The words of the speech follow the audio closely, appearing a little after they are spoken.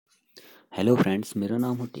Hello friends, मेरो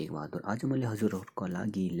नाम हो टेकबहादुर। आज मैले हजुरहरूको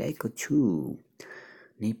लागि ल्याएको छु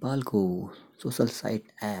नेपालको सोसल साइट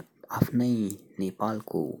एप, आफ्नै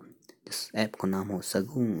नेपालको। त्यस एपको नाम हो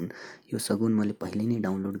सगुन। यो सगुन मैले पहिले नै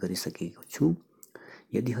डाउनलोड गरिसकेको छु।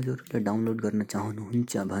 यदि हजुरहरूले डाउनलोड गर्न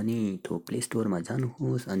चाहनुहुन्छ भने तो प्ले स्टोरमा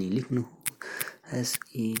जानुहोस् अनि लेख्नुहोस्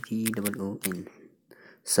SAGOON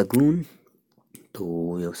सगुन। तो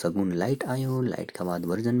यो सगुन लाइट आयो, लाइटका बाद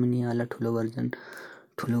भर्जन पनि आयो,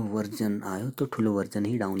 ठुलो भर्जन आयो। तो ठुलो भर्जन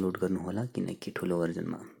ही डाउनलोड गर्नु होला, किनकि ठुलो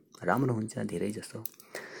भर्जनमा राम्रो हुन्छ धेरै जसो,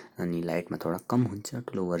 अनि लाइटमा थोडा कम हुन्छ,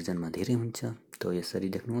 ठुलो भर्जनमा धेरै हुन्छ। तो यसरी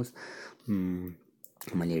देख्नुहोस्,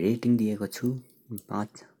 मैले रेटिङ दिएको छु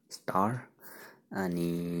 5 स्टार।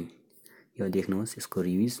 अनि यो देख्नुहोस्, यसको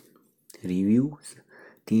रिभ्युज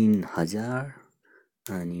 3000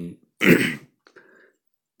 अनि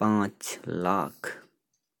 5 लाख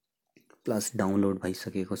प्लस डाउनलोड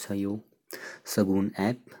भइसकेको छ यो सगुन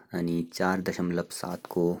एप। अनि 4.7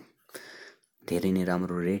 को धेरै नै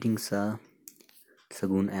राम्रो रेटिङ छ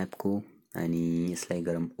सगुन एपको। अनि यसलाई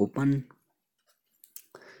गरौँ ओपन।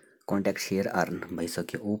 कन्ट्याक्ट सेयर अर्न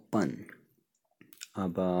भइसक्यो ओपन।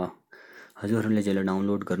 अब हजुरहरूले जसले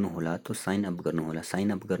डाउनलोड गर्नु होला तो साइन अप गर्नु होला।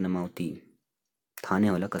 साइन अप गर्नमा उति थाहा नै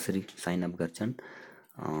होला कसरी साइन अप गर्छन्।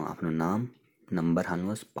 आफ्नो नाम नम्बर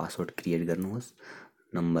हाल्नुहोस्, पासवर्ड क्रिएट गर्नुहोस्।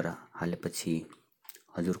 नम्बर हालेपछि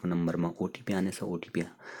हजुरको नम्बरमा ओटिपी आनेछ, ओटिपी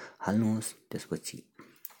हाल्नुहोस्। त्यसपछि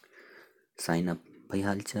साइन अप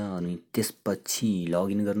भइहाल्छ। अनि त्यसपछि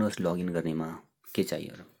लगइन गर्नुहोस्। लगइन गर्नेमा के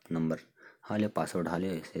चाहियो र नम्बर हाल्यो, पासवर्ड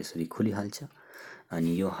हाल्यो, यसरी खुलिहाल्छ।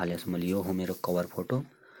 अनि यो हालेपछि मैले यो हो मेरो कभर फोटो।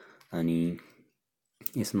 अनि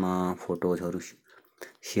यसमा फोटोजहरू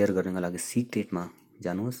सेयर गर्नको लागि सिक्रेटमा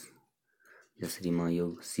जानुहोस्। जसरी म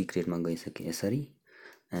यो सिक्रेटमा गइसकेँ यसरी।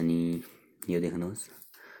 अनि यो देख्नुहोस्,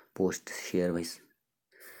 पोस्ट सेयर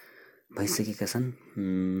भइसकेका छन्,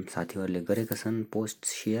 साथीहरूले गरेका छन् पोस्ट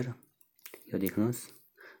सेयर। यो देख्नुहोस्,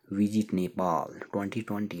 विजिट नेपाल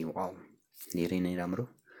 2020। वाउ, धेरै नै राम्रो।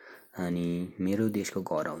 अनि मेरो देशको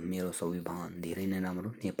गौरव, मेरो स्वाभिमान, धेरै नै राम्रो,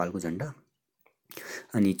 नेपालको झन्डा।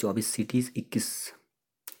 अनि 24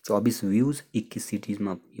 भ्युज 21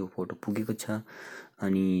 सिटिजमा यो फोटो पुगेको छ।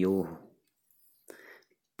 अनि यो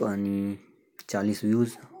पनि 40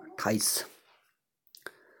 भ्युज 28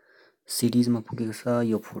 सिटिजमा पुगेको छ।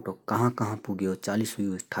 यो फोटो कहाँ कहाँ पुग्यो, 40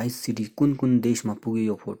 भ्युज 28 सिटिज, कुन देशमा पुग्यो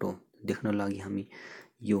यो फोटो देख्न लागि हामी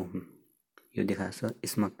यो देखाएको छ,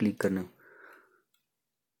 यसमा क्लिक गर्नु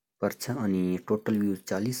पर्छ। अनि टोटल भ्युज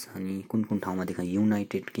 40। अनि कुन ठाउँमा देखा,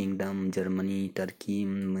 United kingdom, Germany, Turkey,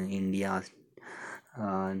 India,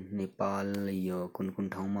 Nepal, यो कुन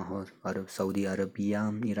ठाउँमा हो, Saudi Arabia,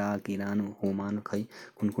 Iraq, Iran, Oman, खै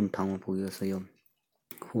कुन ठाउँमा पुगेको छ यो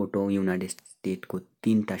फोटो। युनाइटेड स्टेटको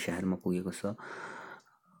 3टा शहरमा पुगेको छ,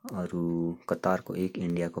 अरू कतारको 1,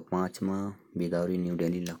 इन्डियाको 5मा, बेदाउरी, न्यू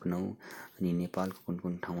दिल्ली, लखनऊ। अनि नेपालको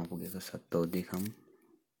कुन ठाउँमा पुगेको छ त देखाउँ।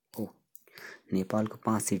 नेपालको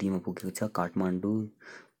 5 सिटीमा पुगेको छ, काठमाडौँ,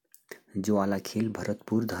 ज्वालाखेल,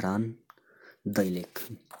 भरतपुर, धरान,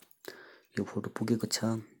 दैलेख। यो फोटो पुगेको छ।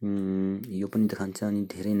 यो पनि देखान्छ। अनि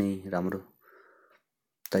धेरै नै राम्रो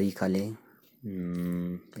तरिकाले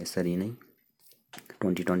यसरी नै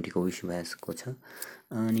 2020 को विश भएको छ।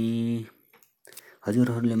 अनि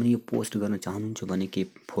हजुरहरूले पनि यो पोस्ट गर्न चाहनुहुन्छ भने के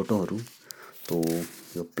फोटोहरू तो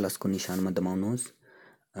यो प्लसको निशानमा दबाउनुहोस्।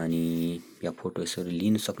 अनि या फोटो यसरी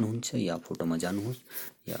लिन सक्नुहुन्छ, या फोटोमा जानुहोस्,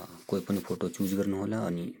 या कोही पनि फोटो चुज गर्नुहोला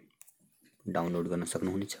अनि डाउनलोड गर्न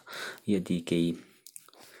सक्नुहुनेछ। यदि केही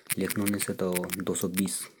लेख्नुहुनेछ त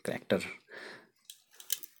 220 क्यारेक्टर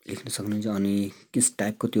लेख्न सक्नुहुन्छ। अनि किस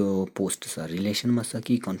टाइपको त्यो पोस्ट छ, रिलेसनमा छ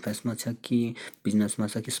कि कन्फेसमा छ कि बिजनेसमा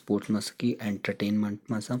छ कि स्पोर्ट्समा छ कि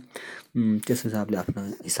एन्टरटेनमेन्टमा छ, त्यस हिसाबले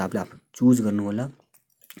आफ्नो चुज गर्नुहोला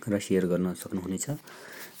र सेयर गर्न सक्नुहुनेछ।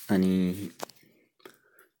 अनि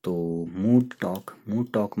तो मुड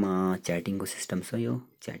टकमा च्याटिङको सिस्टम छ। यो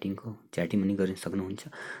च्याटिङ पनि गर्न सक्नुहुन्छ।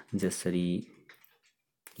 जसरी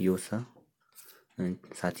यो छ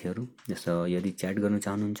साथीहरू, जस्तो यदि च्याट गर्न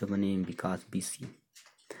चाहनुहुन्छ भने विकास बिसी,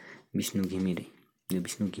 विष्णु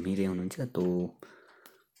घिमिरे हुनुहुन्छ तो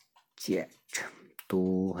च्याट तो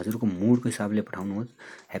हजुरको मुडको हिसाबले पठाउनुहोस्।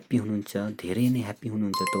 ह्याप्पी हुनुहुन्छ, धेरै नै ह्याप्पी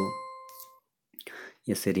हुनुहुन्छ तो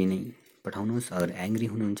यसरी नै पठाउनुहोस्। अगर एङ्ग्री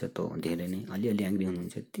हुनुहुन्छ तो धेरै नै अलिअलि एङ्ग्री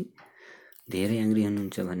हुनुहुन्छ, धेरै एङ्ग्री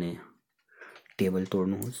हुनुहुन्छ भने टेबल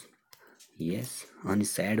तोड्नुहोस्, यस। अनि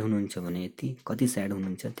स्याड हुनुहुन्छ भने कति स्याड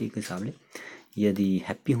हुनुहुन्छ त्यही हिसाबले। यदि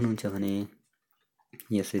ह्याप्पी हुनुहुन्छ भने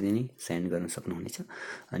यसरी नै सेन्ड गर्न सक्नुहुनेछ।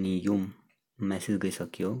 अनि यो मेसेज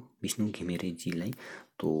गइसक्यो विष्णु घिमिरेजीलाई।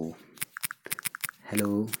 तो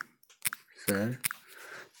हेलो सर,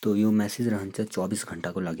 तो यो मेसेज रहन्छ 24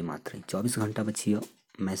 घण्टाको लागि मात्रै। 24 घण्टापछि यो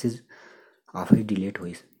मेसेज आफै डिलिट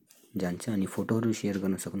जान्छ अनि फोटोहरू सेयर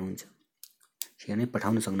गर्न सक्नुहुन्छ, सेयर नै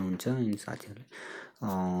पठाउन सक्नुहुन्छ अनि साथीहरूलाई।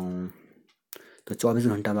 त 24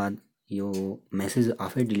 घण्टा बाद यो मेसेज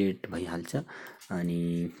आफै डिलिट भइहाल्छ। अनि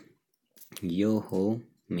यो हो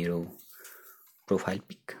मेरो प्रोफाइल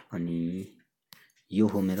पिक अनि यो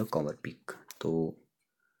हो मेरो कभर पिक। तो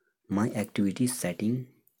my activity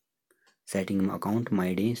सेटिङमा account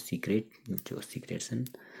my day secret जो सिक्रेट छन्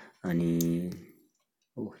अनि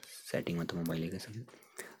सेटिङमा त म भइलेकै छ।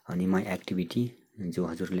 अनि माई एक्टिभिटी जो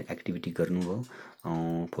हजुरले एक्टिभिटी गर्नुभयो,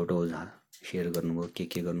 फोटोज सेयर गर्नुभयो,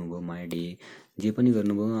 के गर्नुभयो, माई डे जे पनि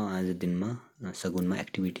गर्नुभयो आज दिनमा सगुनमा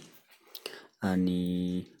एक्टिभिटी। अनि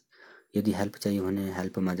यदि हेल्प चाहियो भने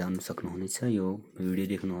हेल्पमा जान सक्नुहुनेछ। यो भिडियो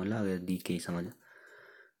देख्नु होला, यदि केही समझ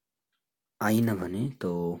आइन भने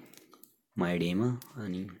तो माई डेमा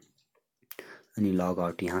अनि लग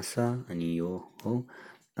आउट यहाँ छ अनि यो हो।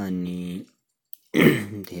 अनि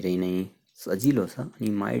धेरै नै सजिलो छ अनि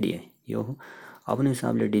माई डे यो हो। आफ्नो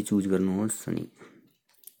हिसाबले डे चुज गर्नुहोस् अनि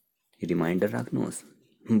रिमाइन्डर राख्नुहोस्,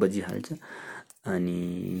 बजिहाल्छ। अनि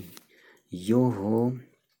यो हो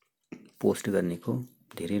पोस्ट गर्नेको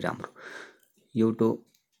धेरै राम्रो। एउटा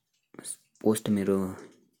पोस्ट मेरो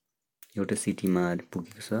एउटा सिटीमा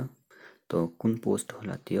पुगेको छ, तो कुन पोस्ट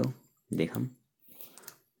होला त्यो देखौँ।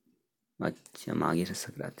 अच्छा माघे र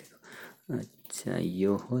सङ्क्रान्तिको, अच्छा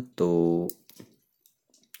यो हो तो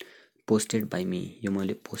पोस्टेड बाई मी। यो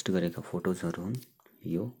मैले पोस्ट गरेका फोटोजहरू हुन्।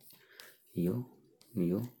 यो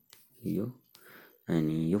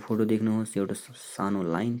अनि यो फोटो देख्नुहोस्, एउटा सानो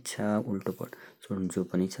लाइन छ उल्टोपट्टि जो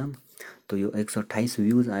पनि छ। तो यो 128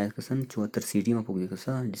 भ्युज आएका छन्, 74 सिटीमा पुगेको छ।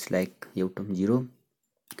 डिसलाइक एउटा 0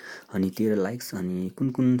 अनि 13 लाइक्स। अनि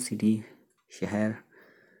कुन सिटी शहर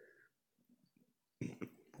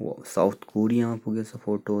साउथ कोरियामा पुगेछ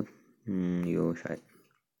फोटो। यो सायद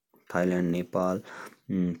Thailand, Nepal,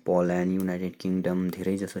 Poland, United kingdom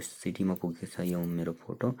धेरै जसो सिटीमा पुगेको छ यो मेरो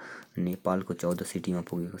फोटो। नेपालको 14 सिटीमा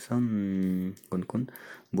पुगेको छ। कुन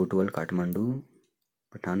बुटवल, काठमाडौँ,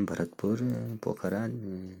 पठान, भरतपुर, पोखरा,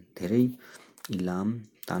 धेरै इलाम,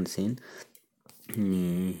 तानसेन।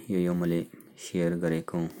 यो मैले सेयर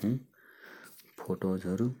गरेको हुँ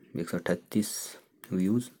फोटोजहरू। 138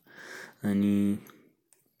 भ्युज अनि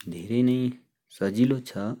धेरै नै सजिलो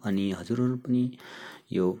छ। अनि हजुरहरू पनि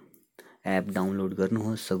यो एप डाउनलोड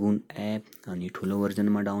गर्नुहोस्, सगुन एप। अनि ठुलो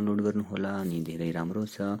भर्जनमा डाउनलोड गर्नुहोला अनि धेरै राम्रो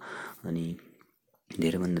छ। अनि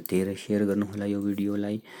धेरैभन्दा धेरै सेयर गर्नुहोला यो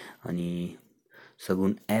भिडियोलाई। अनि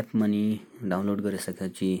सगुन एपमा नि डाउनलोड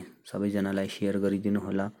गरिसकेपछि सबैजनालाई सेयर गरिदिनु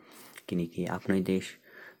होला, किनकि आफ्नै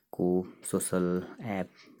देशको सोसल एप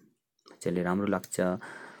चाहिँ राम्रो लाग्छ।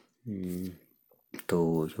 तो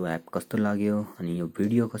यो एप कस्तो लाग्यो अनि यो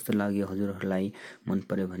भिडियो कस्तो लाग्यो, हजुरहरूलाई मन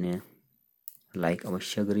पर्यो भने लाइक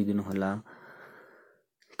अवश्य गरिदिनु होला।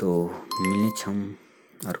 तो मिल्नेछौँ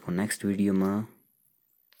अर्को नेक्स्ट भिडियोमा।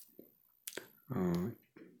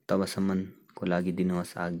 तबसम्मको लागि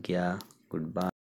दिनुहोस् आज्ञा। Good by.